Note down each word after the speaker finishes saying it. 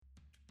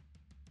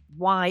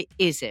Why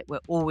is it we're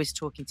always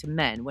talking to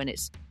men when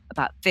it's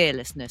about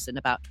fearlessness and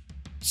about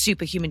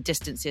superhuman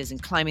distances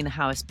and climbing the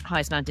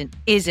highest mountain?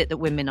 Is it that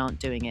women aren't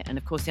doing it? And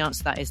of course, the answer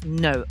to that is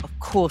no, of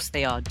course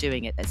they are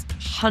doing it. There's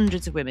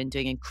hundreds of women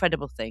doing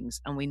incredible things,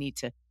 and we need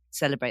to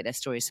celebrate their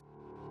stories.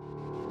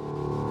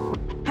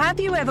 Have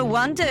you ever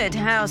wondered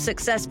how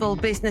successful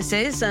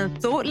businesses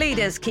and thought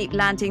leaders keep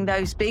landing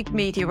those big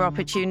media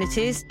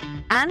opportunities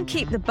and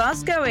keep the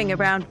buzz going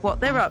around what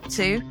they're up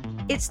to?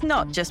 It's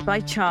not just by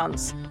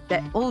chance.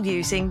 They're all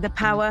using the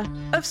power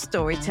of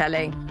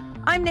storytelling.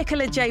 I'm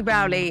Nicola J.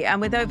 Rowley,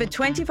 and with over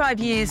 25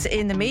 years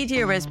in the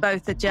media as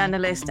both a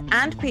journalist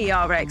and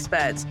PR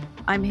expert,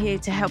 I'm here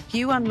to help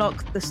you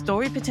unlock the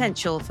story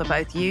potential for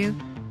both you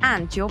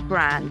and your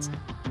brand.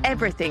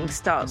 Everything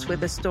starts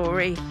with a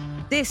story.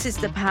 This is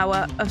the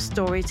Power of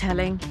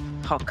Storytelling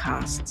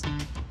podcast.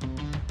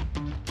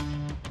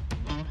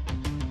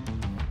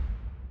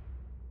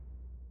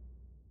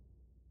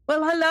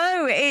 Well,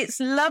 hello. It's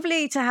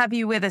lovely to have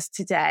you with us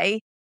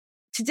today.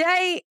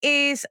 Today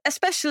is a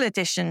special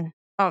edition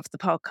of the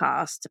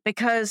podcast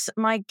because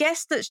my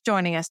guest that's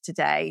joining us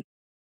today,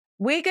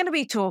 we're going to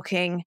be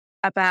talking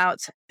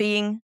about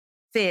being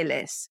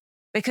fearless.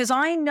 Because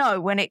I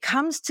know when it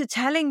comes to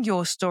telling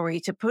your story,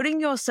 to putting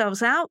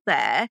yourselves out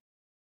there,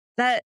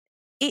 that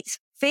it's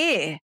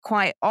fear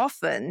quite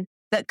often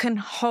that can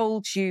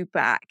hold you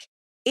back.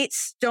 It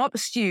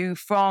stops you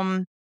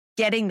from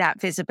getting that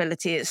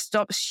visibility. It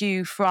stops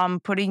you from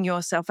putting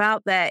yourself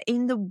out there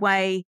in the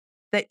way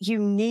that you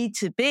need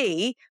to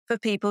be for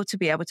people to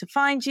be able to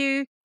find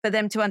you, for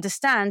them to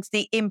understand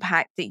the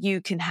impact that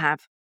you can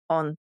have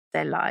on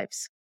their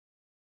lives.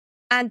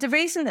 And the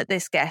reason that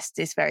this guest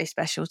is very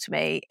special to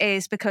me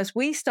is because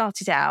we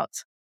started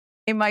out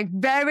in my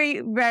very,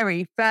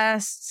 very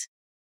first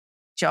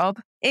job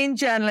in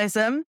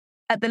journalism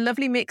at the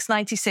lovely Mix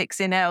 96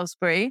 in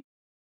Aylesbury.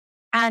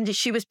 And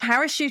she was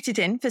parachuted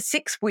in for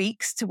 6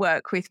 weeks to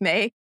work with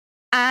me.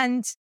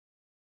 And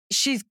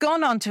she's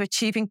gone on to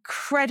achieve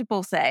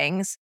incredible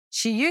things.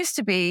 She used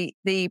to be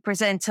the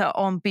presenter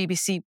on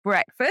BBC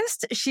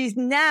Breakfast. She's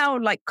now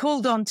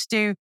called on to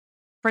do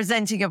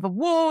presenting of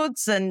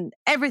awards and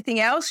everything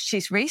else.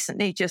 She's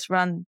recently just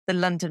run the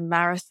London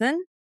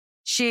Marathon.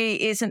 She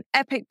is an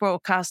epic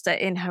broadcaster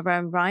in her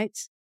own right.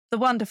 The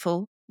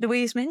wonderful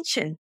Louise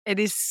Minchin. It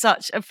is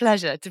such a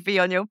pleasure to be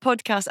on your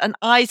podcast. And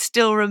I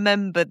still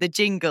remember the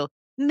jingle,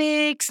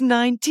 Mix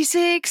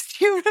 96.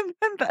 Do you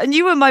remember? And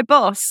you were my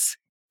boss.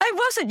 I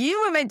wasn't.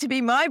 You were meant to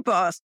be my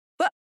boss.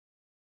 But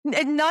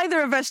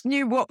neither of us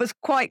knew what was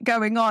quite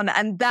going on.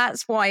 And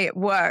that's why it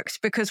worked,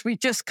 because we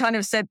just kind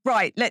of said,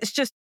 right, let's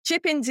just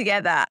chip in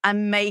together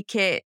and make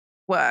it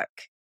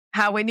work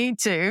how we need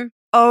to.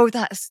 Oh,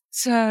 that's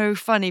so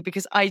funny,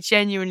 because I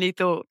genuinely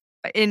thought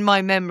in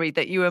my memory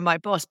that you were my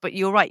boss. But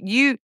you're right.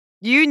 You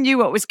knew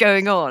what was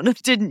going on,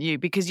 didn't you?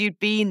 Because you'd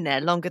been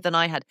there longer than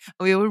I had.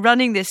 And we were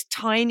running this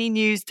tiny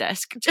news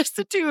desk, just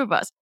the two of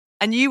us.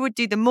 And you would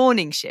do the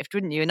morning shift,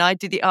 wouldn't you? And I'd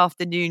do the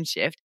afternoon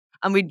shift.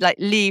 And we'd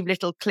leave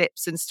little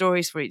clips and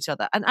stories for each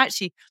other. And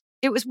actually,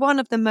 it was one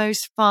of the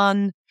most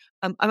fun.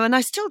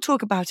 I still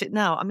talk about it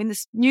now. I mean,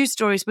 the news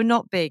stories were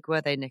not big,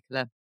 were they,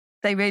 Nicola?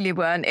 They really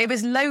weren't. It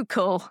was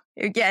local.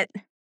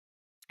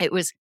 It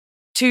was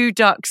two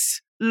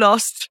ducks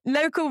lost.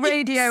 Local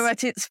radio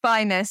at its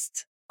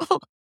finest.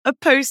 A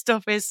post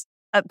office,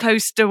 a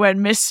poster went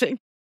missing.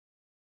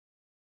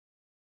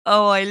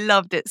 Oh, I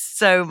loved it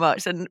so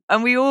much. And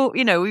we all,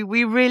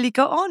 we really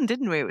got on,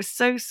 didn't we? It was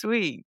so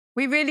sweet.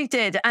 We really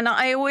did. And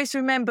I always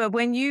remember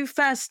when you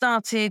first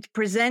started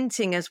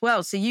presenting as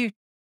well. So you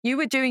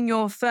were doing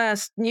your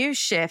first news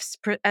shifts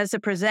as a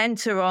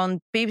presenter on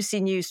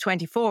BBC News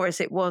 24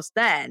 as it was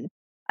then.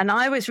 And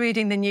I was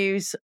reading the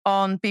news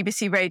on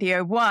BBC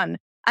Radio 1.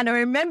 And I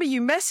remember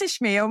you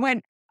messaged me and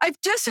went, I've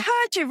just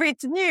heard you read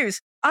the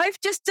news.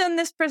 I've just done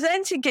this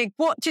presenting gig.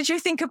 What did you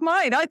think of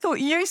mine? I thought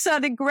you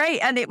sounded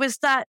great. And it was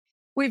that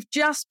we've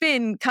just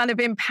been kind of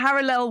in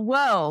parallel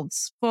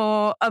worlds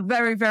for a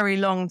very, very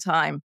long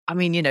time. I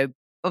mean,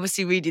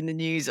 obviously reading the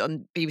news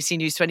on BBC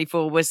News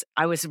 24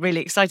 I was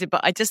really excited, but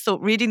I just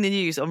thought reading the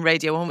news on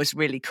Radio 1 was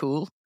really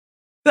cool.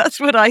 That's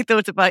what I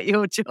thought about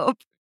your job.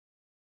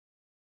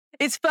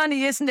 It's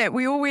funny, isn't it?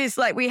 We always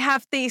we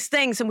have these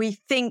things and we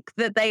think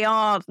that they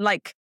are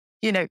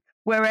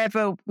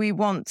wherever we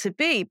want to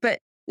be. But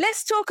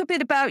let's talk a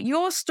bit about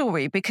your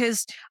story,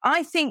 because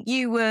I think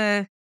you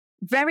were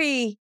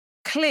very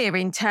clear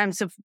in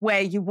terms of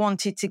where you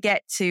wanted to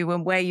get to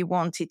and where you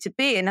wanted to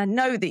be. And I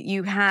know that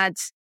you had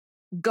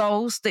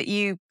goals that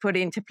you put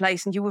into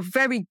place and you were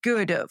very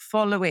good at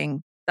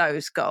following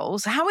those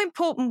goals. How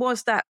important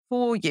was that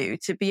for you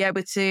to be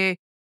able to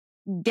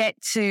get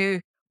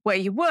to where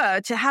you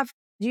were, to have,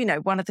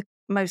 one of the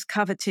most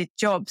coveted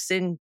jobs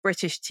in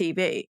British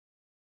TV?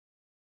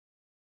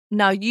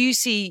 Now, you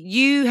see,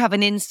 you have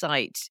an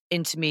insight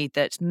into me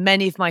that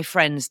many of my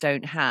friends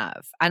don't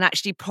have. And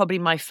actually, probably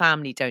my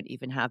family don't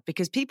even have,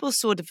 because people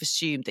sort of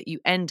assume that you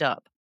end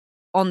up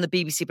on the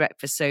BBC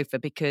Breakfast sofa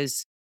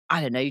because,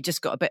 I don't know, you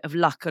just got a bit of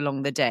luck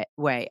along the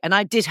way. And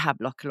I did have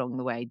luck along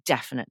the way,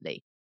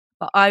 definitely.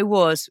 But I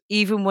was,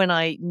 even when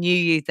I knew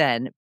you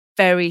then,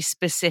 very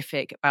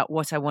specific about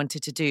what I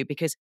wanted to do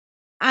because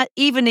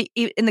even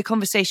in the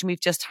conversation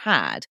we've just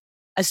had,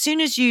 as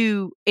soon as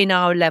you, in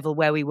our level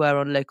where we were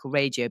on local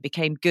radio,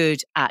 became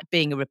good at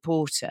being a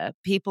reporter,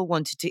 people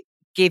wanted to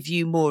give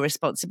you more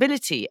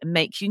responsibility and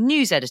make you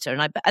news editor.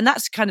 And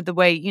that's kind of the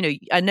way,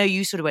 I know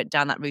you sort of went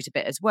down that route a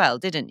bit as well,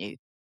 didn't you?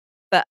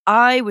 But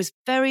I was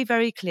very,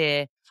 very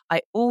clear.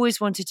 I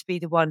always wanted to be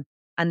the one,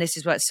 and this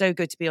is why it's so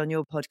good to be on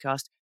your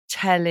podcast,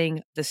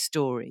 telling the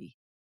story.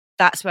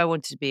 That's where I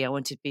wanted to be. I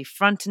wanted to be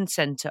front and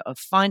center of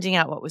finding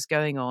out what was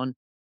going on,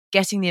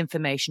 getting the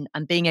information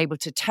and being able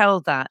to tell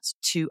that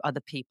to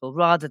other people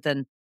rather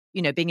than,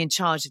 being in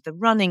charge of the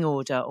running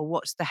order or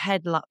what's the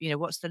headline,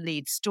 what's the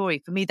lead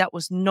story. For me, that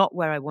was not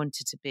where I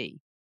wanted to be.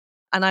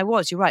 And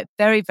you're right,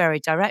 very, very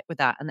direct with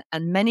that.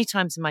 And many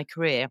times in my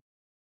career,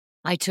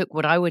 I took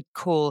what I would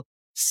call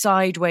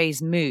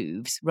sideways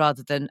moves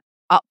rather than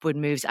upward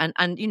moves. And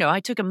I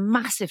took a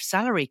massive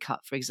salary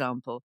cut, for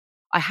example.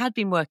 I had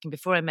been working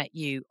before I met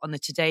you on the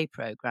Today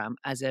program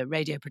as a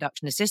radio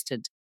production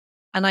assistant.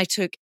 And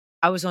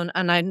I was on,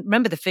 and I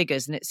remember the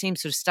figures and it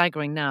seems sort of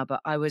staggering now, but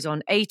I was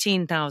on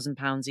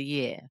 £18,000 a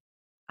year.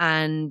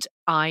 And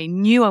I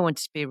knew I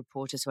wanted to be a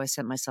reporter. So I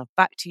sent myself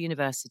back to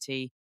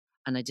university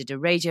and I did a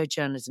radio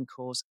journalism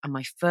course. And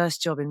my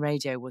first job in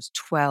radio was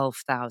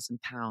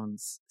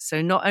 £12,000.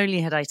 So not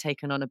only had I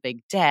taken on a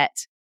big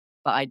debt,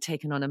 but I'd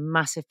taken on a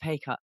massive pay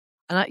cut.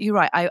 And you're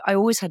right. I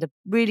always had a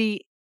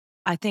really,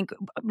 I think,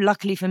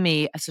 luckily for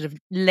me, a sort of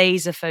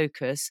laser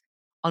focus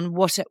on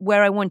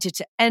where I wanted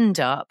to end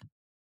up.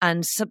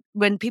 And so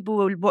when people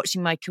were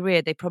watching my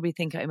career, they probably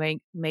think I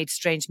made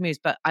strange moves,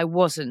 but I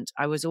wasn't.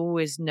 I was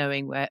always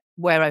knowing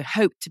where I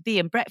hoped to be.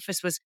 And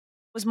breakfast was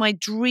my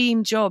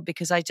dream job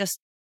because I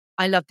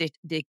love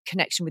the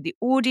connection with the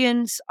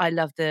audience. I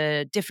love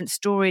the different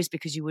stories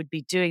because you would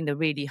be doing the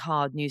really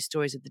hard news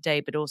stories of the day,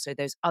 but also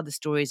those other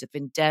stories of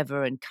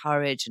endeavor and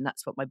courage. And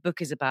that's what my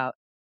book is about,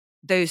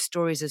 those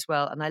stories as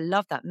well. And I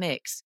love that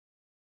mix.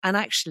 And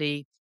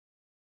actually,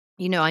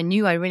 I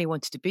knew I really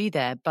wanted to be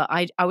there, but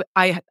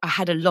I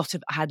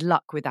had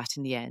luck with that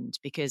in the end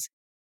because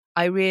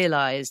I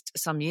realized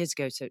some years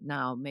ago, so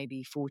now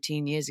maybe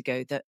 14 years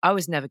ago, that I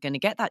was never going to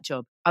get that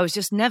job. I was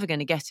just never going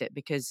to get it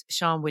because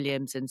Sian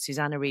Williams and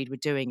Susanna Reid were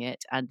doing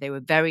it and they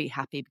were very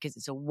happy because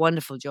it's a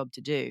wonderful job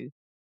to do.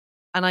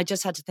 And I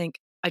just had to think,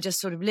 I just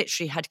sort of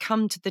literally had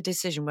come to the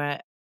decision where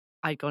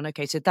I'd gone,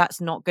 okay, so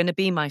that's not going to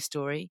be my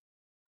story.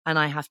 And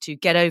I have to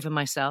get over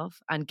myself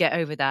and get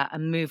over that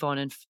and move on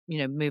and,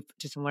 move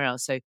to somewhere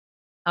else. So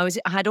I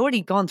had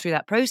already gone through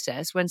that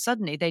process when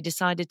suddenly they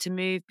decided to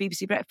move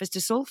BBC Breakfast to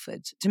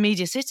Salford, to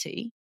Media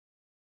City.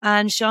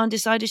 And Sian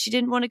decided she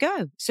didn't want to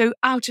go. So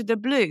out of the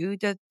blue,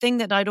 the thing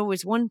that I'd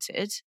always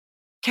wanted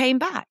came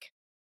back.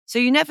 So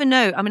you never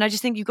know. I mean, I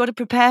just think you've got to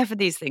prepare for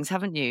these things,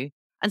 haven't you?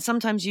 And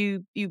sometimes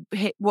you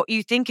hit what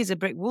you think is a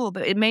brick wall,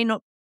 but it may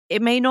not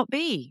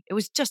be. It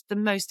was just the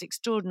most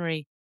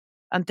extraordinary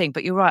thing.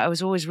 But you're right. I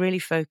was always really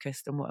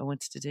focused on what I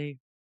wanted to do.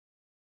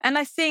 And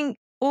I think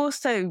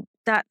also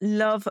that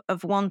love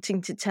of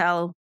wanting to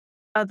tell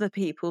other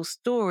people's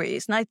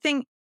stories. And I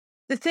think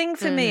the thing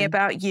for me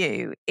about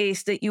you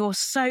is that you're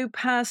so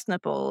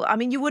personable. I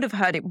mean, you would have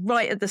heard it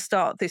right at the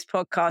start of this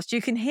podcast.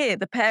 You can hear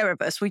the pair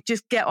of us. We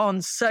just get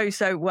on so,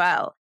 so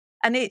well.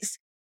 And it's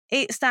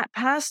that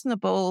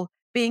personable,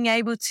 being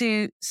able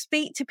to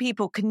speak to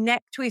people,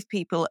 connect with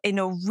people in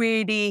a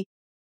really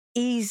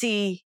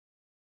easy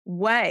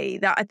way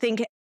that I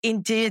think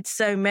endeared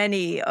so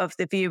many of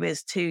the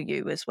viewers to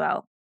you as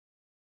well.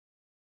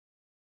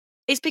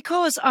 It's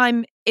because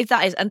if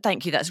that is, and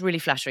thank you, that's really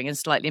flattering and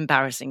slightly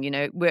embarrassing.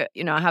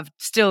 I have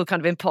still kind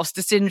of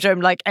imposter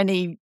syndrome like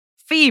any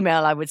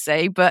female, I would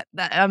say, but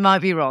I might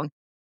be wrong.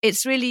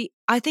 It's really,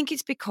 I think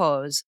it's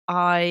because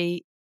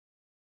I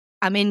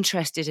am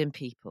interested in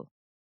people.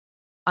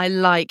 I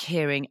like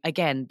hearing,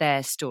 again,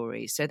 their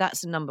stories. So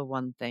that's the number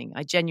one thing.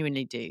 I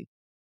genuinely do.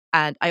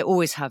 And I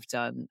always have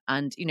done.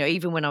 And,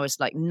 even when I was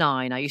like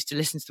 9, I used to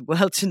listen to The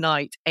World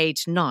Tonight,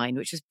 age 9,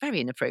 which was very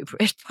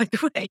inappropriate, by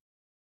the way.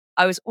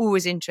 I was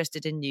always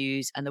interested in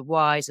news and the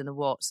whys and the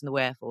whats and the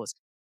wherefores.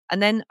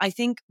 And then I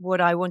think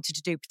what I wanted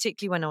to do,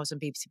 particularly when I was on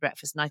BBC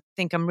Breakfast, and I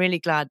think I'm really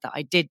glad that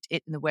I did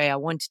it in the way I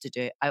wanted to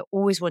do it. I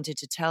always wanted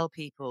to tell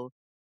people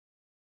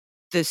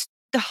the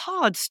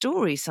hard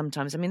stories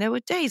sometimes. I mean, there were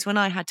days when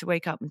I had to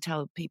wake up and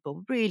tell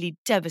people really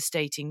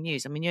devastating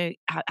news. I mean, you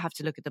have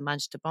to look at the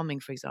Manchester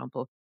bombing, for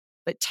example,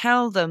 but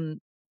tell them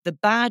the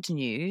bad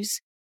news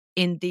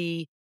in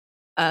the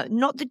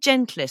not the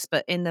gentlest,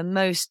 but in the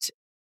most,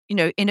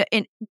 in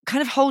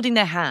kind of holding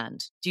their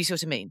hand. Do you see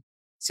what I mean?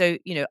 So,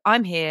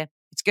 I'm here.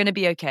 It's going to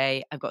be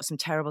okay. I've got some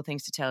terrible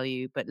things to tell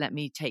you, but let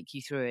me take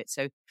you through it.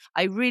 So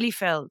I really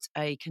felt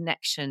a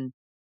connection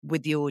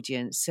with the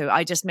audience. So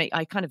I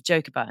kind of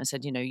joke about it and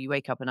said, you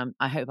wake up and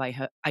I hope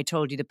I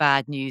told you the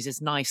bad news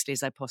as nicely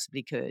as I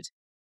possibly could.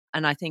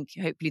 And I think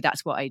hopefully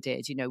that's what I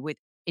did, with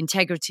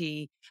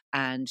integrity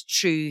and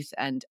truth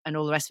and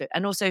all the rest of it.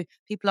 And also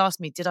people ask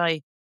me, did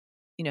I,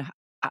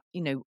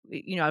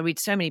 I read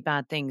so many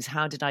bad things.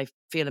 How did I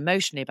feel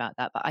emotionally about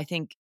that? But I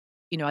think,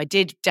 I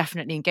did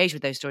definitely engage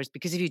with those stories,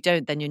 because if you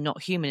don't, then you're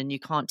not human and you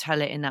can't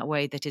tell it in that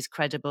way that is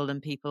credible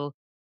and people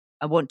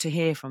want to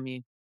hear from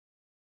you.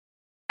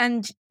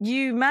 And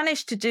you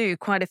managed to do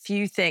quite a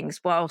few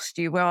things whilst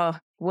you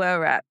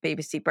were at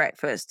BBC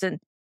Breakfast. And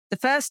the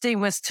first thing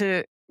was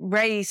to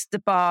raise the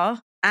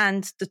bar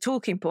and the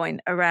talking point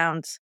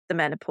around the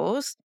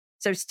menopause.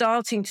 So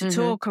starting to Hmm.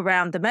 talk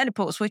around the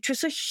menopause, which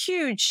was a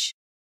huge,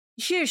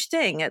 huge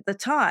thing at the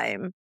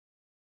time.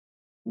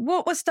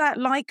 What was that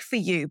like for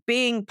you,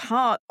 being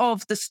part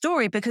of the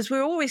story? Because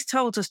we're always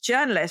told as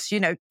journalists,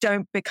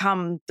 don't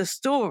become the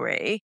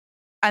story.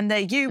 And there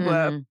you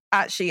were Hmm.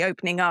 actually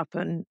opening up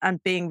and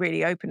being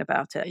really open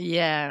about it.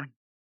 Yeah.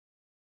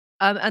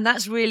 And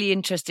that's really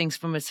interesting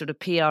from a sort of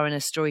PR and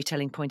a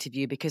storytelling point of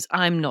view, because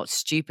I'm not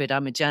stupid.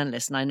 I'm a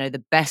journalist and I know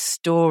the best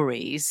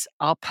stories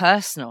are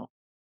personal,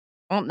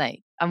 aren't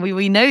they? And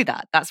we know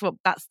that. That's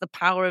the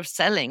power of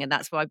selling, and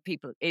that's why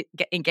people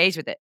get engaged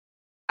with it.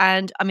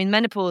 And I mean,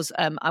 menopause.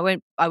 I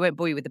won't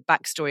bore you with the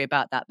backstory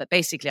about that. But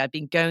basically, I'd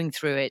been going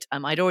through it.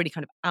 I'd already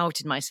kind of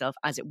outed myself,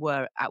 as it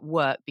were, at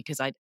work, because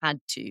I'd had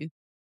to.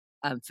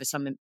 For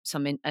and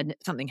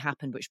something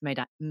happened which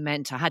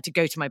meant I had to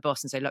go to my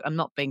boss and say, look, I'm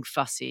not being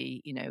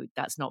fussy.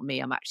 That's not me.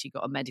 I'm actually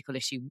got a medical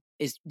issue.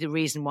 Is the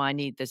reason why I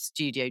need the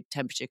studio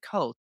temperature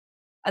cold.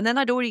 And then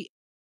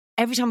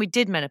every time we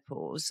did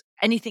menopause,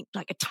 anything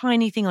like a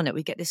tiny thing on it,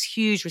 we get this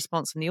huge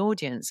response from the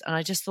audience. And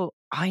I just thought,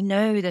 I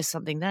know there's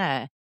something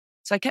there.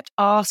 So I kept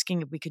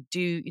asking if we could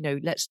do,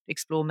 let's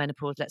explore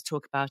menopause, let's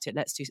talk about it,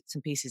 let's do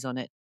some pieces on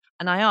it.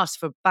 And I asked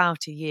for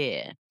about a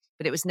year,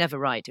 but it was never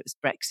right. It was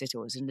Brexit,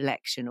 or it was an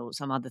election, or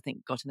some other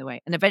thing got in the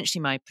way. And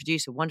eventually my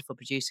producer, wonderful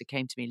producer,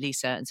 came to me,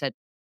 Lisa, and said,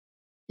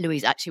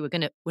 Louise, actually,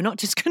 we're not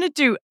just gonna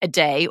do a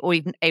day or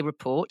even a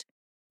report.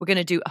 We're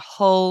gonna do a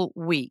whole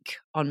week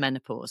on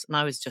menopause. And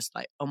I was just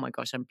like, oh my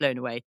gosh, I'm blown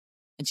away.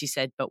 And she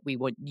said, but we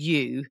want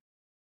you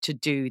to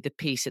do the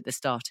piece at the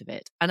start of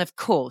it. And of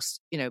course,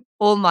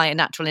 all my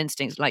natural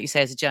instincts, like you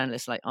say, as a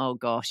journalist, like, oh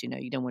gosh,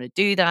 you don't want to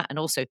do that. And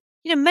also,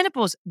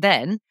 menopause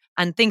then,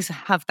 and things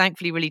have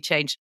thankfully really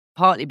changed,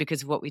 partly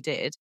because of what we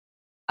did,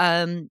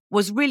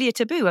 was really a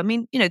taboo. I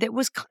mean,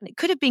 it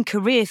could have been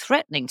career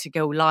threatening to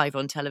go live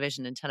on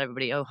television and tell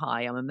everybody, oh,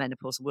 hi, I'm a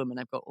menopausal woman.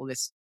 I've got all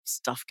this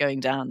stuff going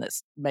down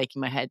that's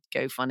making my head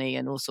go funny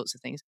and all sorts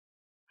of things.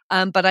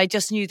 But I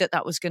just knew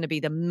that was going to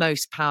be the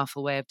most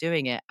powerful way of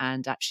doing it.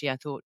 And actually, I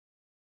thought,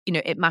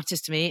 it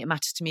matters to me. It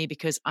matters to me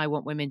because I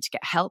want women to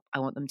get help. I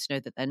want them to know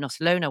that they're not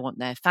alone. I want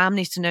their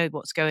families to know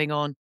what's going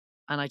on.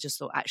 And I just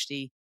thought,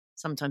 actually,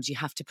 sometimes you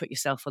have to put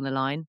yourself on the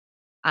line.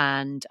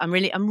 And I'm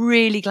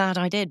really glad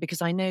I did,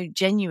 because I know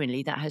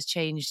genuinely that has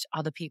changed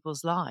other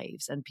people's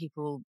lives and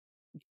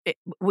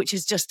which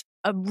is just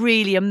a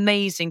really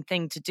amazing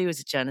thing to do as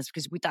a journalist,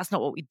 because that's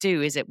not what we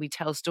do, is it? We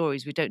tell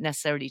stories. We don't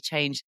necessarily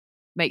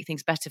make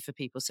things better for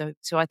people. So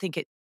I think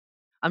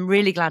I'm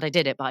really glad I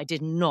did it, but I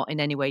did not in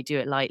any way do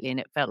it lightly. And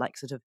it felt like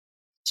sort of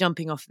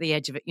jumping off the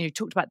edge of it. You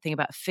talked about the thing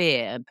about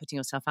fear and putting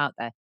yourself out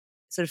there.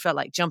 It sort of felt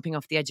like jumping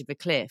off the edge of a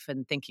cliff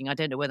and thinking, I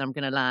don't know whether I'm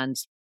going to land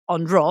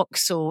on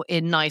rocks or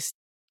in I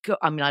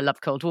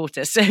love cold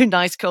water. So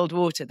nice cold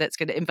water that's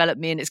going to envelop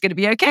me and it's going to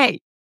be okay.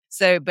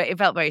 So, but it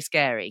felt very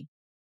scary.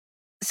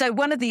 So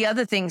one of the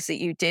other things that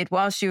you did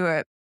whilst you were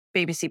at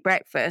BBC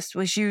Breakfast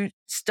was you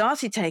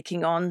started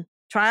taking on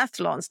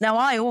triathlons. Now,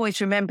 I always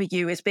remember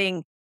you as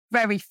being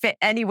very fit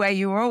anyway.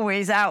 You were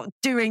always out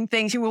doing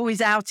things. You were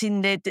always out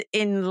in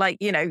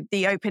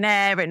the open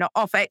air and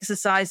off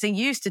exercising.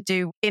 You used to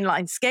do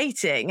inline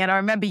skating. And I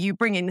remember you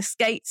bringing the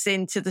skates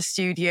into the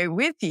studio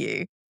with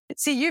you.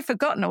 See, you've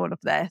forgotten all of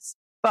this,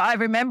 but I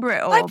remember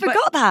it all. I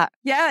forgot that.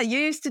 Yeah, you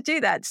used to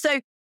do that. So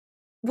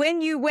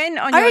when you went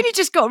on I only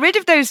just got rid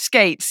of those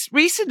skates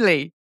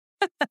recently.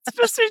 It's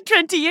supposed to be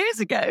 20 years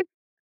ago.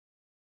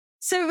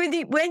 So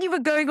when you were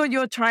going on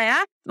your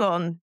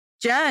triathlon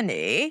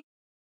journey,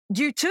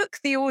 you took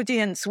the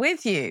audience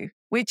with you,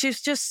 which is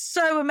just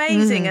so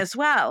amazing as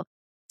well.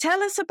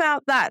 Tell us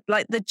about that,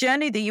 like the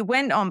journey that you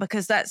went on,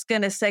 because that's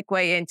going to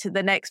segue into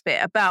the next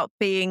bit about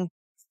being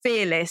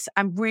fearless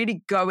and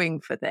really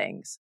going for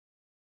things.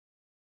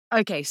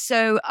 Okay,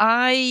 so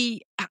I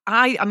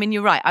mean,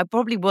 you're right. I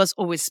probably was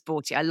always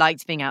sporty. I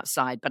liked being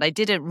outside, but I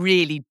didn't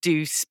really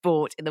do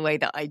sport in the way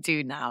that I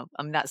do now.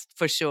 I mean, that's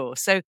for sure.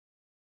 So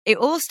it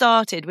all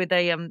started with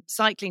a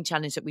cycling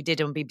challenge that we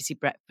did on BBC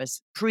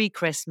Breakfast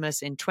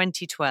pre-Christmas in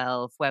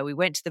 2012, where we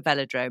went to the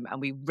velodrome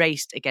and we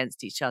raced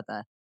against each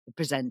other, the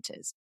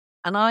presenters.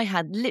 And I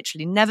had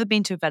literally never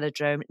been to a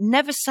velodrome,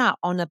 never sat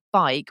on a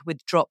bike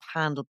with drop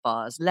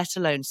handlebars, let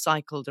alone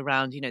cycled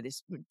around,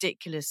 this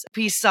ridiculous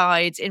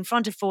sides in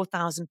front of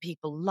 4,000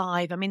 people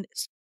live. I mean,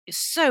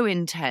 it's so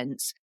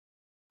intense.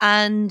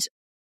 And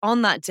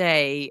on that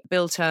day,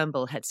 Bill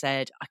Turnbull had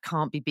said, I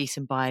can't be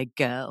beaten by a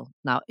girl.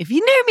 Now, if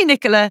you know me,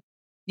 Nicola,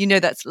 you know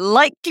that's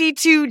likely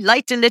to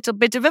light a little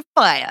bit of a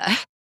fire.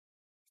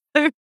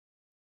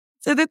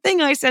 So the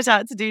thing I set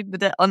out to do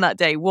on that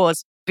day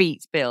was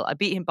beat Bill. I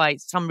beat him by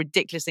some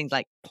ridiculous things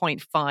like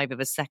 0.5 of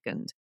a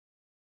second.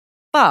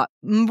 But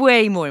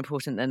way more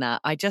important than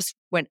that, I just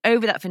went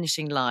over that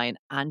finishing line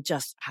and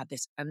just had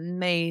this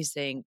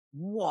amazing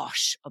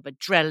wash of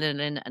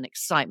adrenaline and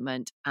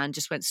excitement, and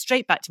just went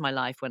straight back to my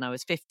life when I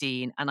was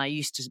 15. And I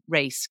used to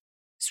race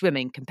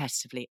swimming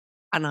competitively,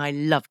 and I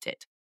loved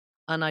it.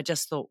 And I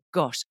just thought,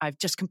 gosh, I've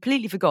just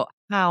completely forgot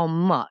how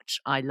much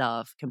I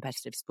love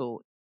competitive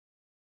sport.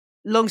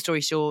 Long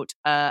story short,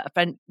 a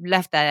friend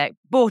left there,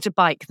 bought a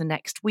bike the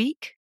next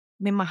week.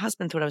 I mean, my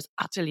husband thought I was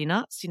utterly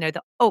nuts,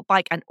 the old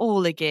bike and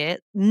all the gear,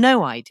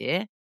 no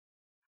idea.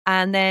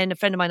 And then a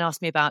friend of mine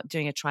asked me about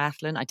doing a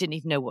triathlon. I didn't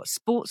even know what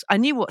sports, I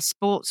knew what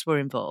sports were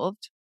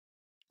involved.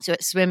 So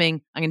it's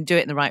swimming, I'm going to do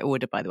it in the right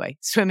order, by the way,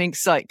 swimming,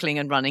 cycling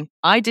and running.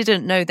 I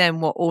didn't know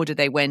then what order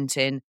they went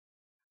in.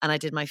 And I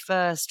did my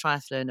first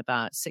triathlon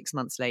about 6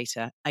 months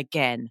later.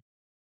 Again,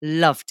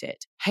 loved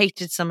it.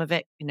 Hated some of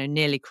it,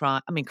 nearly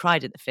cried. I mean,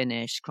 cried at the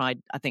finish, cried,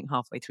 I think,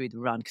 halfway through the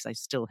run because I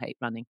still hate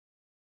running.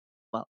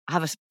 Well, I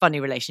have a funny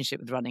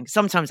relationship with running.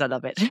 Sometimes I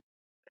love it.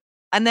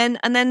 And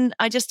then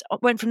I just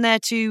went from there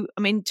to,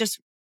 I mean, just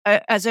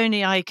as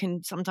only I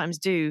can sometimes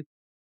do,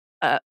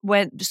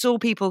 when saw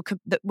people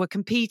that were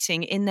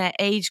competing in their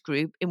age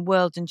group in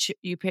world and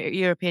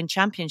European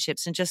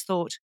championships, and just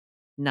thought,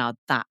 now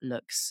that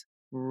looks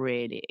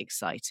really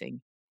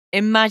exciting.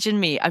 Imagine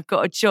me, I've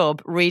got a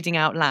job reading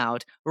out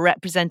loud,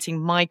 representing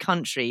my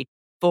country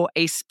for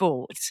a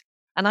sport.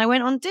 And I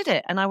went on, did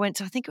it. And I went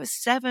to, I think it was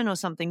 7 or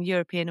something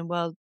European and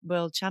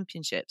world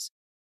championships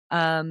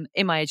in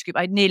my age group.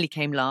 I nearly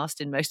came last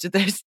in most of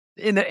those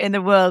in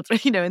the world,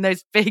 in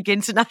those big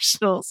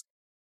internationals.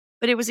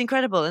 But it was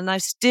incredible. And I'm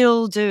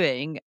still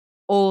doing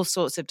all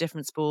sorts of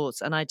different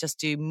sports. And I just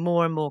do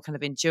more and more kind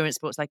of endurance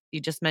sports. Like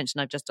you just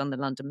mentioned, I've just done the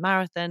London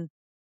Marathon,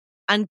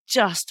 and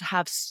just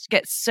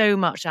get so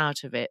much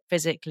out of it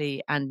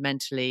physically and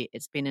mentally.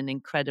 It's been an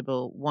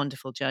incredible,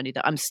 wonderful journey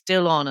that I'm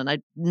still on, and I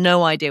have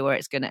no idea where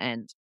it's going to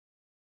end.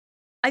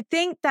 I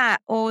think that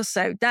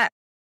also that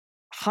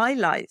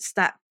highlights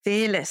that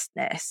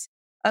fearlessness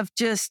of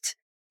just,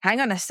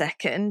 hang on a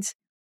second,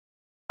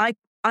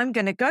 I'm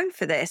going to go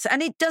for this.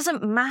 And it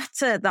doesn't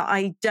matter that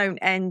I don't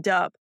end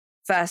up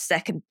first,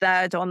 second,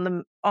 third on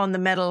the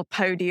medal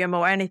podium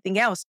or anything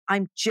else.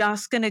 I'm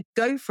just going to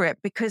go for it,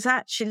 because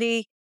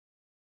actually,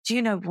 do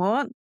you know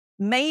what?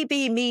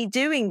 Maybe me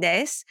doing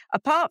this,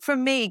 apart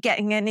from me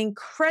getting an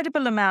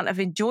incredible amount of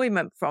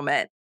enjoyment from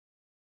it,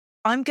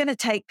 I'm going to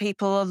take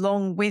people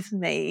along with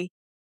me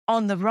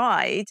on the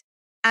ride,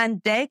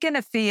 and they're going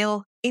to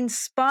feel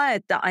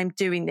inspired that I'm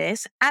doing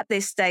this at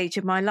this stage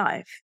of my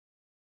life.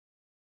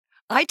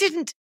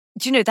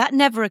 That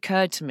never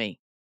occurred to me.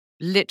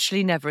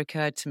 Literally never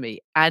occurred to me.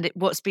 And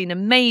what's been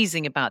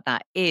amazing about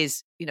that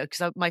is,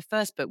 because my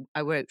first book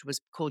I wrote was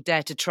called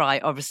Dare to Try,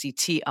 obviously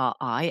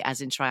TRI, as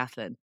in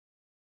triathlon.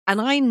 And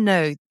I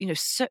know,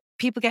 so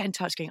people get in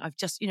touch going, I've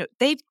just,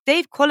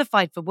 they've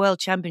qualified for world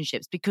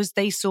championships because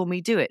they saw me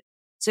do it.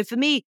 So for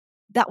me,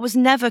 that was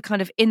never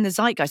kind of in the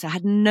zeitgeist. I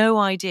had no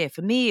idea.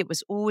 For me, it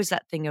was always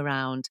that thing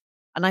around.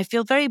 And I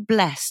feel very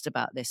blessed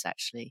about this,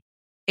 actually.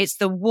 It's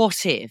the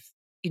what if,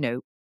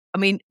 I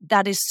mean,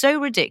 that is so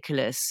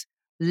ridiculous.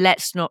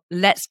 Let's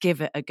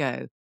give it a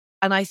go.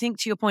 And I think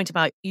to your point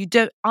about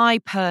I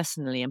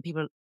personally, and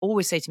people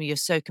always say to me, you're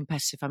so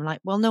competitive. I'm like,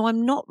 well, no,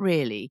 I'm not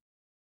really.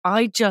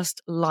 I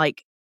just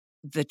like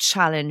the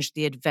challenge,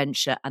 the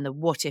adventure, and the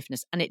what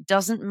ifness. And it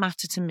doesn't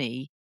matter to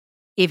me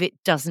if it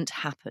doesn't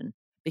happen,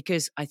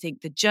 because I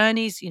think the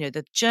journeys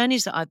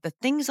the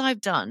things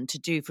I've done to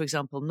do, for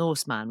example,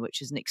 Norseman,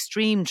 which is an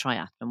extreme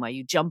triathlon where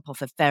you jump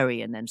off a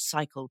ferry and then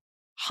cycle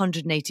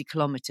 180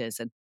 kilometers.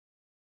 And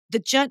the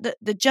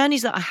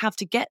journeys that I have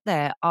to get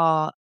there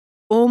are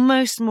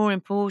almost more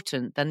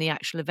important than the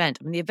actual event.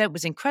 I mean, the event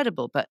was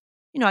incredible, but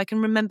I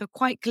can remember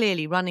quite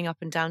clearly running up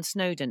and down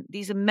Snowdon.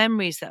 These are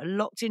memories that are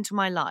locked into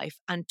my life.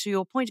 And to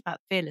your point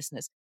about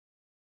fearlessness,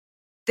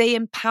 they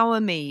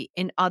empower me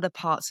in other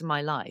parts of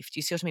my life. Do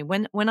you see what I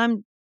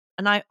mean?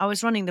 I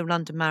was running the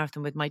London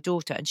Marathon with my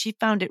daughter, and she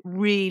found it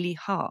really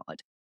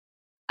hard.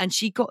 And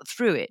she got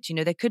through it.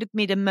 There could have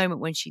been a moment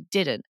when she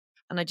didn't.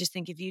 And I just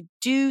think if you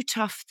do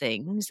tough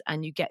things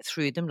and you get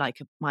through them, like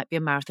it might be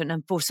a marathon,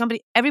 and for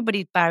somebody,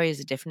 everybody's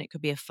barriers are different. It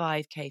could be a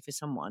 5K for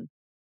someone.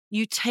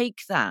 You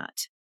take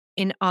that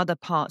in other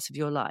parts of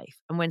your life.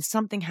 And when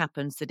something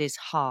happens that is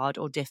hard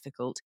or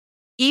difficult,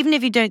 even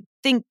if you don't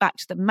think back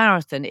to the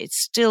marathon, it's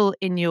still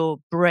in your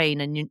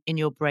brain and in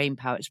your brain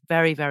power. It's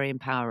very, very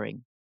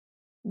empowering.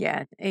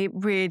 Yeah, it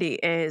really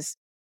is.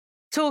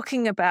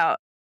 Talking about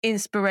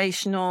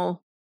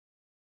inspirational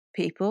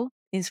people,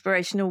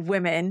 inspirational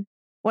women,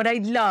 what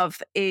I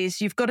love is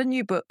you've got a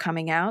new book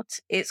coming out.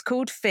 It's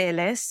called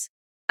Fearless,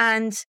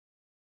 and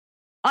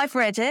I've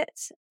read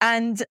it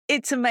and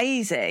it's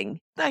amazing.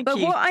 Thank But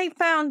you. what I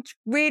found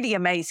really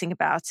amazing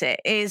about it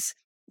is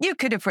you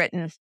could have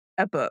written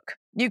a book.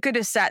 You could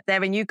have sat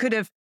there and you could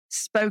have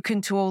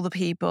spoken to all the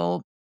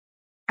people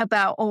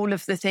about all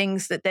of the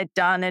things that they'd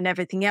done and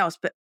everything else,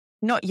 but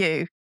not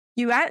you.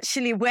 You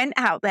actually went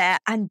out there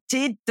and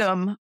did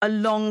them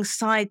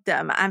alongside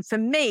them. And for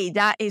me,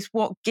 that is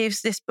what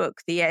gives this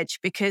book the edge,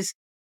 because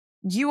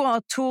you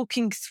are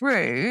talking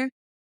through,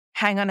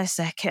 hang on a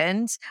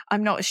second,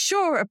 I'm not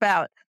sure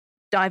about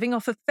diving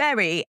off a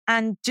ferry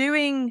and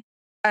doing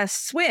a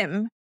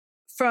swim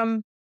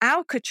from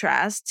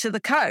Alcatraz to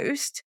the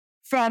coast,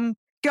 from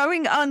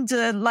going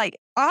under like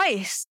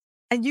ice,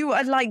 and you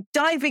are like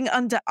diving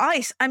under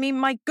ice. I mean,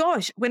 my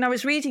gosh, when I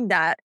was reading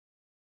that,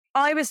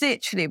 I was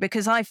literally,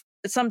 because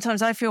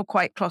sometimes I feel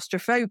quite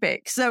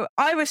claustrophobic. So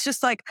I was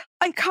just like,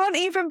 I can't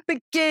even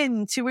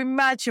begin to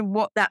imagine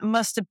what that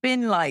must have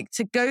been like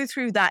to go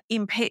through that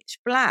in pitch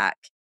black.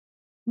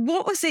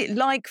 What was it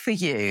like for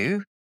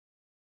you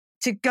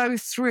to go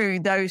through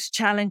those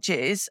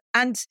challenges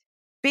and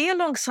be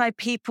alongside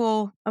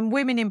people, and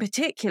women in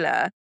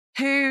particular,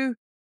 who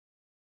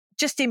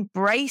just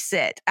embrace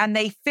it and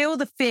they feel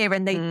the fear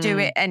and they do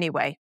it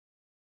anyway?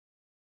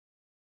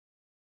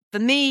 For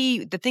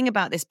me, the thing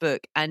about this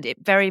book, and it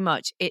very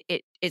much,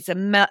 it's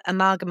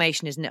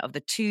amalgamation, isn't it, of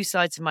the two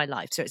sides of my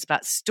life. So it's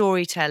about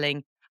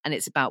storytelling and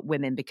it's about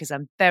women, because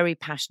I'm very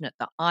passionate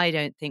that I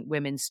don't think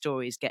women's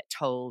stories get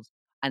told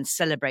and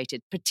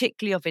celebrated,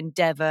 particularly of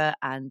endeavor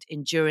and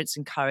endurance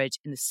and courage,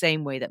 in the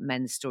same way that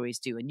men's stories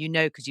do. And you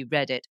know, because you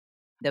read it,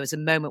 there was a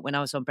moment when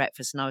I was on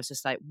breakfast and I was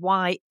just like,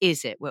 why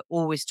is it we're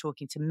always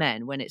talking to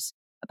men when it's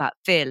about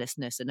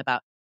fearlessness and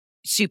about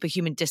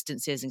superhuman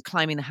distances and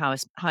climbing the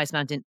highest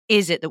mountain?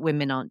 Is it that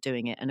women aren't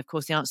doing it? And of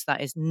course, the answer to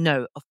that is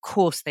no, of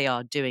course they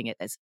are doing it.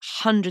 There's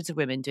hundreds of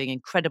women doing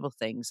incredible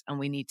things and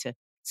we need to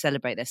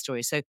celebrate their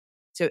stories. So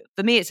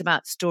for me, it's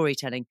about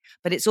storytelling,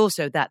 but it's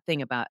also that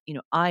thing about,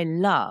 I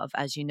love,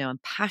 as you know, I'm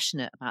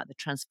passionate about the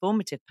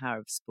transformative power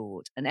of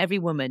sport. And every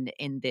woman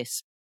in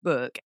this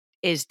book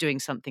is doing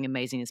something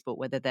amazing in sport,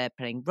 whether they're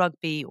playing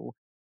rugby or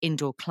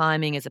indoor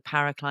climbing as a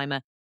paraclimber.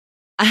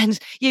 And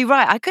you're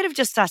right, I could have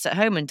just sat at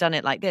home and done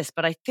it like this,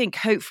 but I think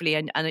hopefully,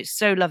 and it's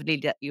so lovely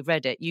that you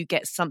read it, you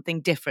get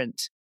something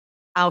different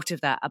out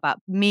of that,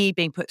 about me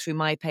being put through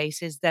my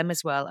paces, them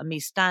as well, and me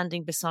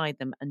standing beside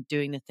them and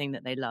doing the thing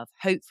that they love.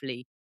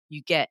 Hopefully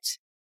you get,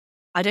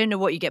 I don't know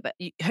what you get, but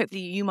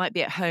hopefully you might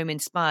be at home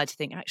inspired to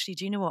think, actually,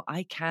 do you know what?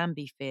 I can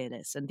be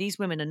fearless. And these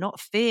women are not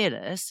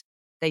fearless.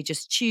 They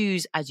just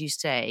choose, as you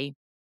say,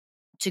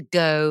 to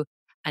go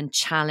and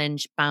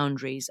challenge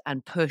boundaries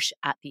and push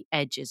at the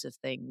edges of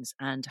things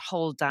and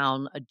hold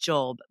down a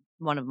job.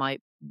 One of my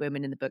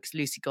women in the books,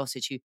 Lucy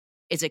Gossage, who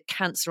is a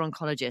cancer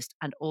oncologist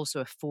and also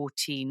a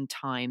 14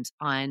 times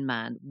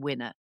Ironman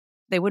winner.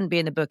 They wouldn't be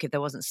in the book if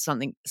there wasn't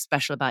something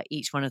special about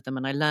each one of them.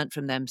 And I learned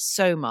from them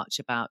so much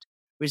about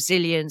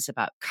resilience,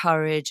 about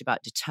courage,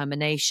 about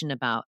determination,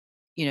 about,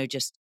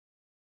 just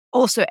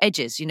also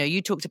edges.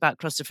 You talked about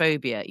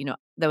claustrophobia.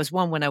 There was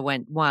one when I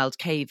went wild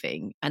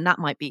caving, and that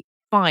might be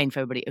fine for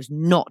everybody. It was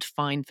not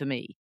fine for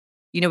me.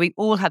 We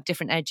all have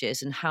different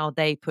edges and how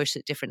they push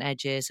at different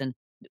edges, and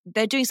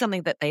they're doing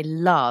something that they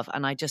love.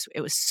 And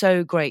it was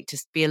so great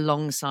to be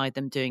alongside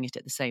them doing it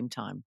at the same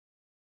time.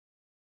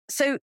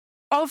 So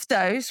of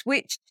those,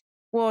 which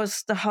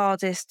was the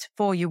hardest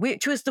for you?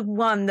 Which was the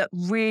one that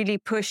really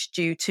pushed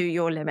you to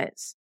your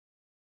limits?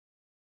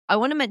 I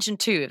want to mention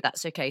two, if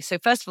that's okay. So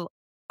first of all,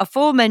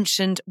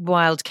 aforementioned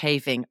wild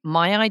caving,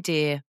 my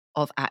idea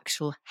of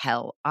actual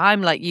hell.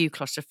 I'm like you,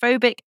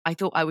 claustrophobic. I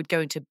thought I would go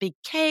into a big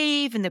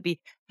cave and there'd be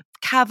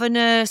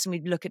cavernous and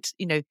we'd look at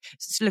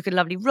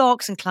lovely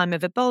rocks and climb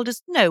over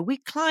boulders. No, we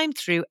climbed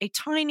through a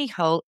tiny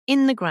hole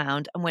in the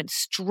ground and went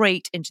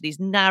straight into these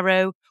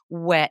narrow,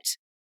 wet,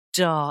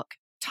 dark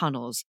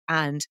tunnels.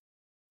 And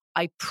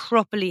I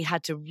properly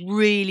had to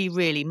really,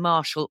 really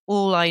marshal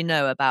all I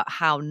know about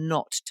how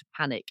not to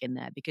panic in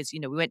there, because,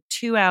 we went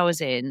 2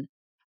 hours in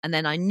and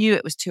then I knew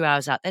it was 2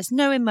 hours out. There's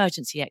no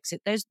emergency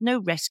exit. There's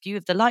no rescue.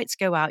 If the lights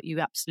go out,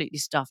 you're absolutely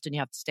stuffed and you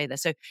have to stay there.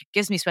 So it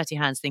gives me sweaty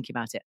hands thinking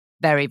about it.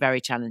 Very,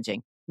 very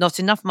challenging. Not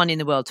enough money in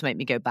the world to make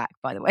me go back,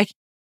 by the way.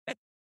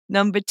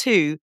 Number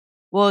two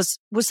was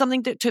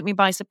something that took me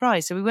by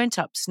surprise. So we went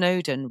up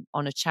Snowdon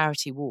on a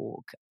charity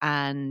walk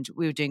and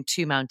we were doing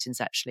two mountains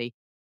actually.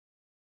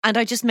 And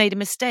I just made a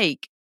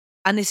mistake.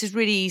 And this is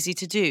really easy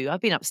to do.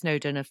 I've been up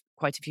Snowdon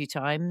quite a few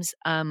times.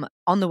 On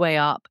the way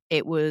up,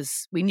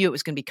 we knew it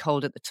was going to be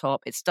cold at the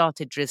top. It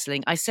started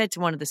drizzling. I said to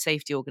one of the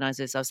safety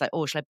organizers, I was like,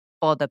 oh, should I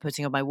bother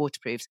putting on my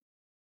waterproofs?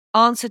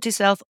 Answer to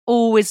self,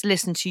 always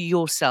listen to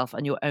yourself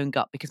and your own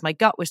gut, because my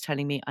gut was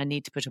telling me I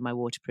need to put on my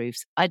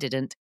waterproofs. I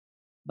didn't.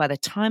 By the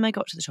time I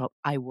got to the top,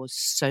 I was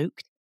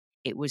soaked.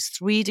 It was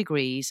 3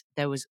 degrees.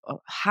 There was a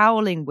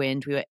howling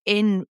wind. We were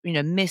in,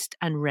 mist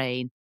and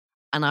rain.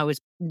 And I was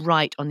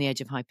right on the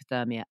edge of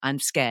hypothermia. I'm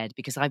scared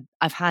because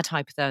I've had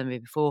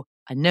hypothermia before.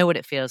 I know what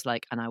it feels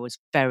like. And I was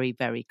very,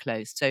 very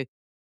close. So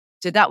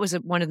that was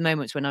one of the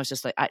moments when I was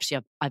just like,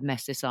 actually, I've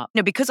messed this up.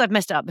 Because I've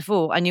messed it up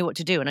before, I knew what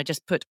to do. And I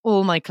just put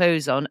all my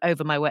clothes on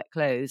over my wet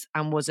clothes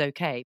and was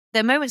okay. There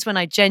are moments when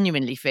I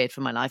genuinely feared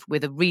for my life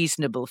with a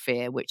reasonable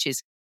fear, which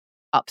is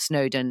up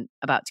Snowdon,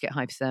 about to get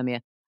hypothermia.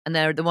 And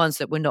there are the ones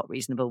that were not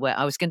reasonable, where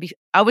I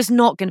was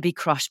not going to be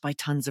crushed by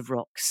tons of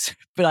rocks,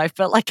 but I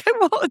felt like I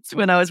was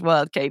when I was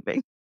wild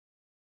caving.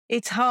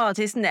 It's hard,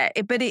 isn't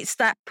it? But it's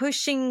that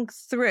pushing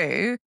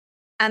through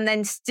and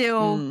then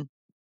still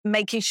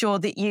making sure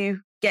that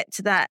you get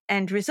to that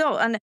end result.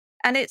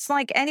 And it's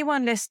like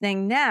anyone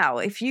listening now,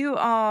 if you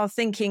are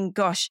thinking,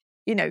 gosh,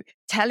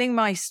 telling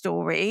my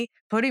story,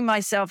 putting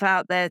myself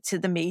out there to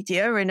the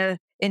media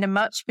in a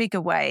much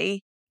bigger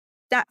way,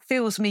 that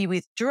fills me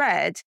with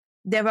dread.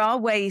 There are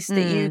ways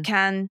that you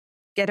can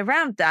get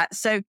around that.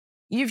 So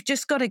you've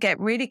just got to get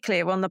really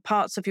clear on the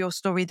parts of your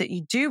story that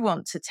you do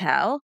want to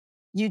tell.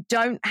 You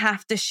don't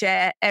have to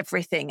share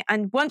everything.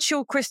 And once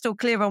you're crystal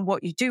clear on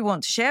what you do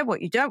want to share,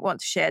 what you don't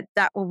want to share,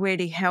 that will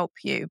really help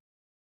you.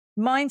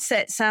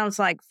 Mindset sounds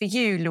like for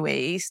you,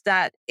 Louise,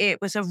 that it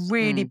was a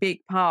really big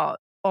part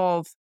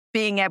of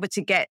being able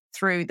to get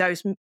through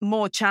those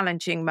more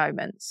challenging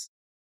moments.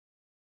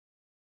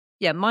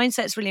 Yeah,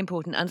 mindset's really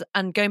important.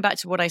 And going back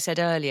to what I said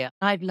earlier,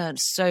 I've learned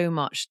so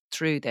much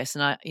through this.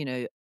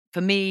 And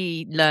for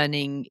me,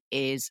 learning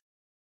is,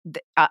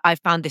 I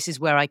found this is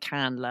where I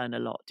can learn a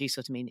lot. Do you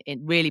sort of mean?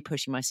 In really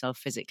pushing myself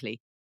physically.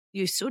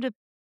 You sort of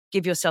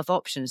give yourself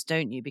options,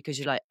 don't you? Because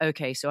you're like,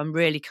 okay, so I'm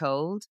really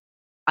cold.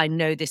 I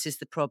know this is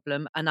the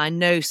problem, and I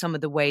know some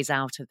of the ways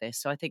out of this.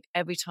 So I think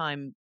every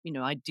time,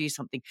 I do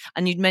something,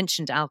 and you'd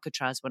mentioned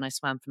Alcatraz when I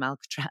swam from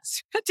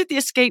Alcatraz. I did the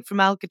escape from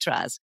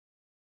Alcatraz.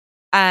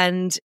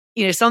 And,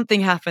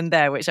 something happened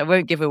there, which I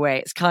won't give away.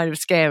 It's kind of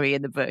scary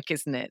in the book,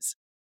 isn't it?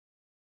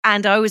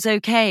 And I was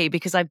okay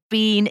because I've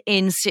been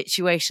in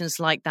situations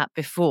like that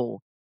before.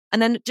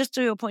 And then just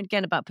to your point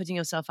again about putting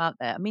yourself out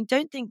there, I mean,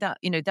 don't think that,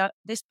 that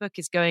this book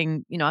is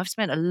going, I've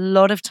spent a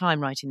lot of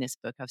time writing this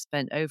book. I've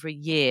spent over a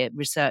year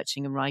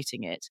researching and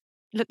writing it.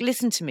 Look,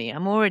 listen to me.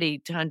 I'm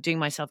already doing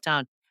myself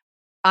down.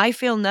 I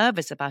feel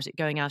nervous about it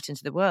going out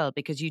into the world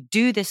because you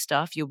do this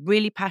stuff, you're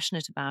really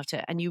passionate about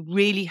it, and you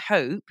really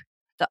hope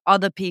that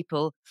other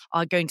people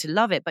are going to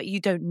love it. But you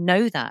don't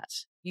know that.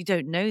 You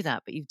don't know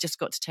that, but you've just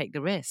got to take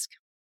the risk.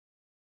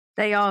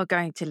 They are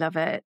going to love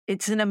it.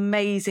 It's an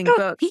amazing Oh,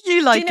 book.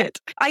 You like it.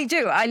 I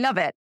do. I love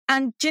it.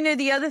 And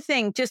the other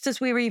thing, just as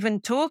we were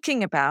even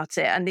talking about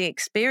it and the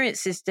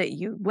experiences that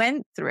you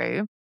went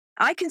through,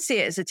 I can see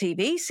it as a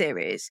TV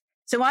series.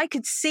 So I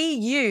could see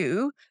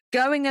you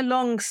going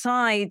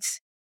alongside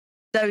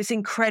those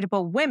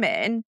incredible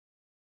women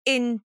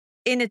in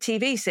a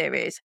TV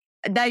series.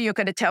 Now you're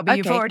going to tell me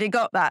you've already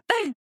got that.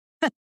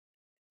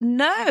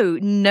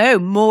 No,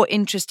 more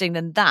interesting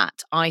than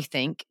that, I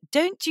think.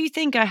 Don't you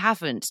think I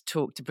haven't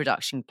talked to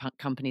production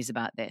companies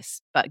about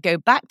this? But go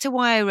back to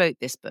why I wrote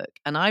this book.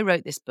 And I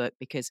wrote this book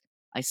because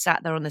I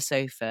sat there on the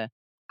sofa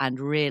and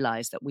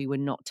realized that we were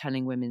not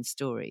telling women's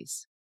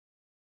stories.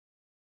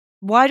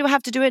 Why do I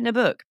have to do it in a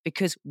book?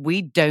 Because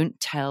we don't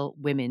tell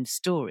women's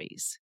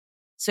stories.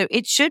 So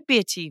it should be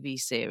a TV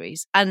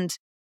series. And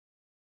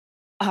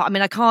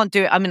I can't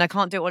do it. I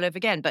can't do it all over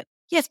again. But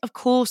yes, of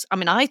course.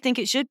 I think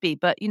it should be.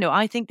 But,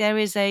 I think there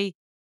is a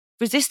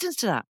resistance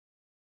to that.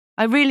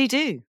 I really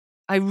do.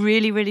 I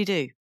really, really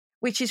do.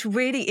 Which is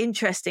really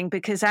interesting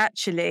because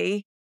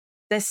actually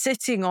they're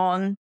sitting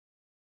on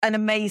an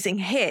amazing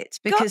hit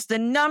because the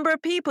number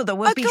of people that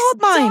would be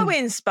so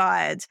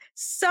inspired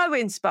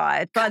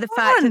by the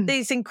fact that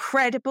these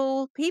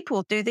incredible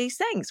people do these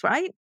things,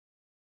 right?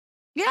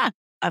 Yeah,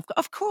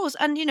 of course.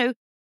 And,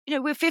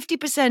 we're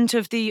 50%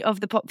 of the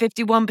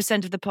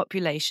 51% of the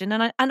population.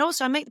 And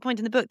also I make the point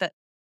in the book that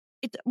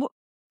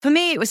for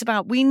me, it was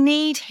about, we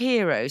need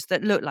heroes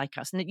that look like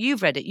us. And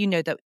you've read it, you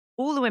know that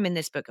all the women in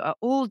this book are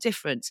all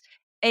different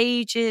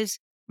ages,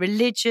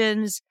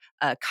 religions,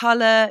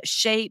 color,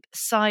 shape,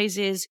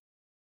 sizes.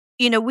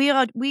 We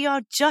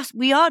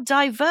are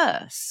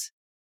diverse.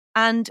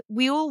 And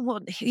we all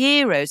want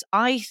heroes,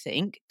 I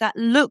think, that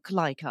look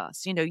like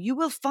us. You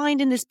will find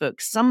in this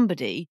book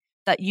somebody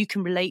that you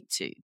can relate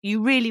to.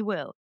 You really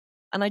will.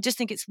 And I just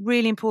think it's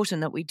really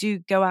important that we do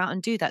go out and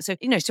do that. So,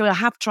 so I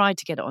have tried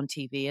to get it on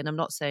TV, and I'm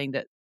not saying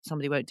that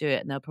somebody won't do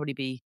it and they'll probably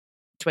be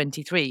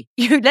 23.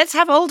 Let's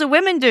have older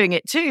women doing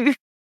it too.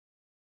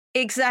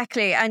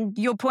 Exactly. And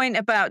your point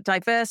about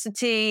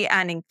diversity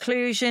and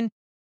inclusion,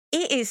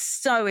 it is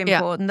so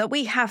important that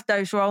we have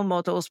those role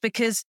models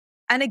because,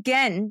 and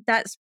again,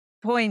 that's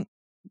point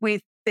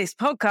with this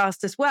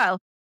podcast as well,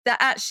 that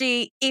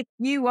actually, if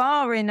you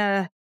are in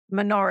a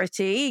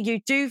minority, you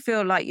do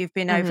feel like you've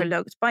been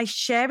overlooked, by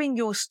sharing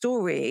your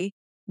story,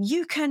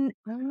 you can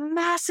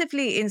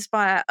massively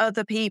inspire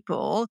other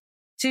people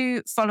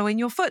to follow in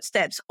your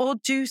footsteps or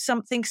do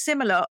something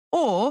similar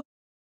or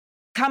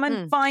come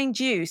and find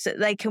you so that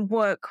they can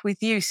work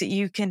with you so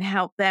you can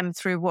help them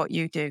through what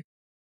you do.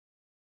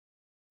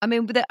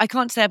 I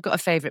can't say I've got a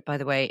favourite, by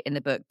the way, in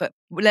the book, but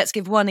let's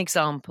give one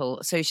example.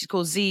 So she's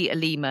called Z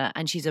Alima,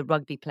 and she's a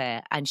rugby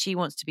player, and she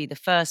wants to be the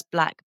first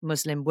Black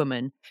Muslim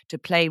woman to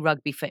play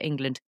rugby for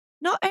England.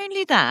 Not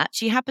only that,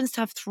 she happens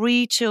to have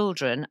 3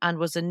 children and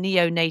was a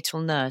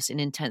neonatal nurse in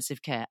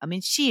intensive care.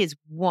 She is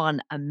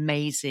one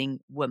amazing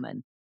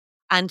woman.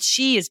 And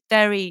she's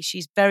very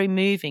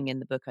moving in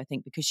the book, I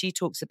think, because she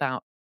talks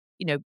about,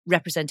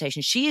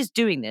 representation. She is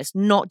doing this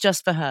not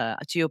just for her,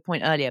 to your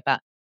point earlier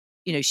about,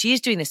 she is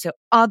doing this so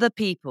other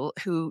people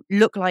who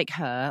look like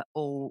her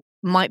or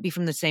might be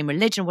from the same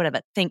religion,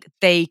 whatever, think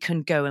they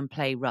can go and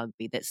play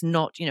rugby. That's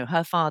not,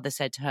 her father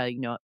said to her,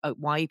 "Oh,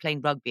 why are you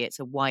playing rugby? It's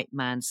a white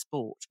man's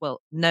sport."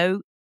 Well,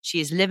 no,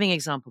 she is living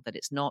example that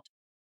it's not.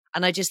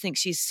 And I just think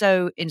she's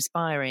so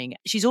inspiring.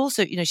 She's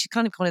also, she's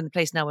kind of gone in the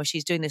place now where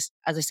she's doing this,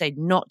 as I say,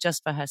 not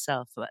just for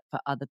herself, but for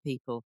other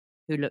people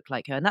who look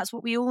like her. And that's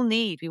what we all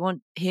need. We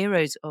want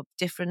heroes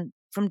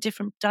from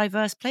different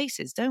diverse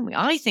places, don't we?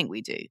 I think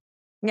we do.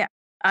 Yeah,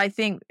 I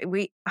think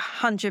we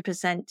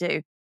 100%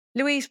 do.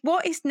 Louise,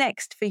 what is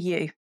next for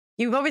you?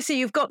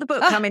 You've got the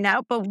book coming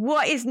out, but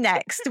what is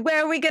next?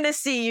 Where are we going to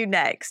see you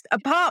next?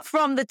 Apart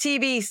from the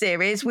TV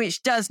series,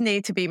 which does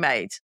need to be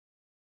made.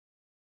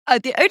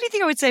 The only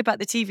thing I would say about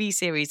the TV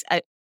series,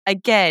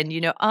 again,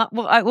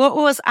 what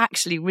was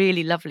actually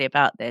really lovely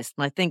about this,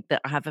 and I think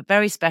that I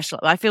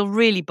feel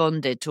really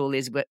bonded to all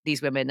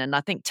these women, and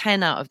I think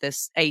 10 out of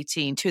this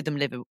 18, 2 of them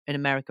live in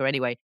America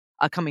anyway,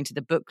 are coming to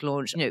the book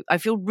launch. I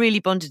feel really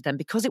bonded to them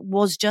because it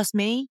was just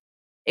me.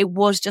 It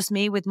was just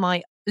me with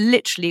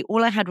literally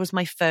all I had was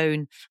my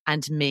phone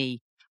and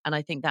me. And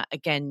I think that,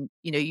 again,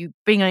 you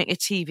bring out a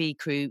TV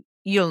crew,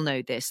 you'll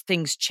know this.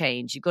 Things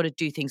change. You've got to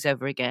do things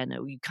over again.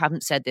 Or you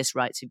haven't said this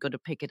right, so you've got to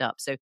pick it up.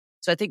 So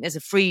I think there's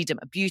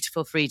a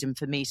beautiful freedom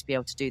for me to be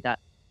able to do that.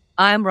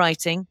 I am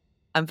writing.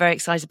 I'm very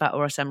excited about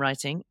what I'm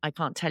writing. I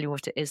can't tell you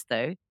what it is,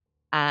 though.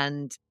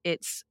 And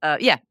it's, I'm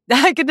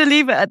going to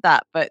leave it at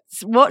that. But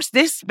watch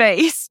this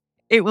space.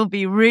 It will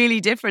be really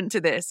different to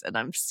this. And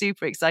I'm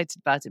super excited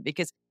about it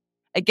because,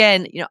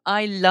 again,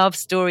 I love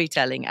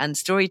storytelling, and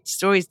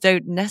stories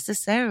don't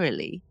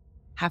necessarily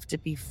have to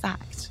be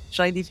fact.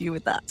 Shall I leave you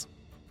with that?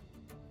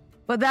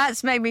 Well,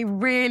 that's made me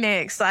really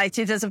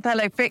excited as a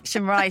fellow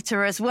fiction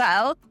writer as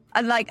well.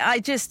 And I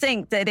just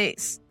think that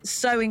it's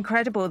so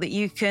incredible that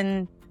you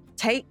can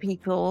take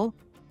people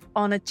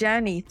on a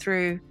journey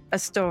through a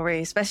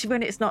story, especially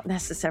when it's not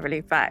necessarily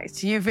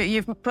fact. You've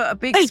put a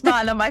big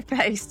smile on my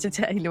face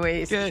today,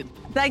 Louise. Good.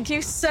 Thank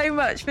you so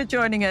much for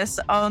joining us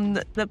on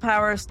the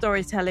Power of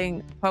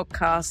Storytelling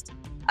podcast.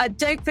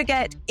 Don't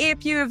forget,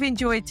 if you have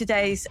enjoyed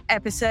today's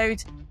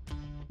episode,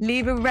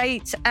 leave a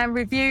rate and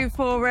review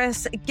for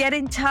us. Get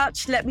in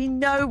touch. Let me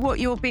know what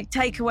your big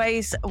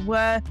takeaways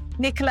were.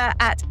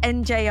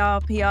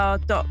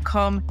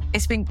 Nicola@njrpr.com.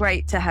 It's been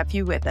great to have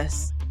you with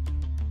us.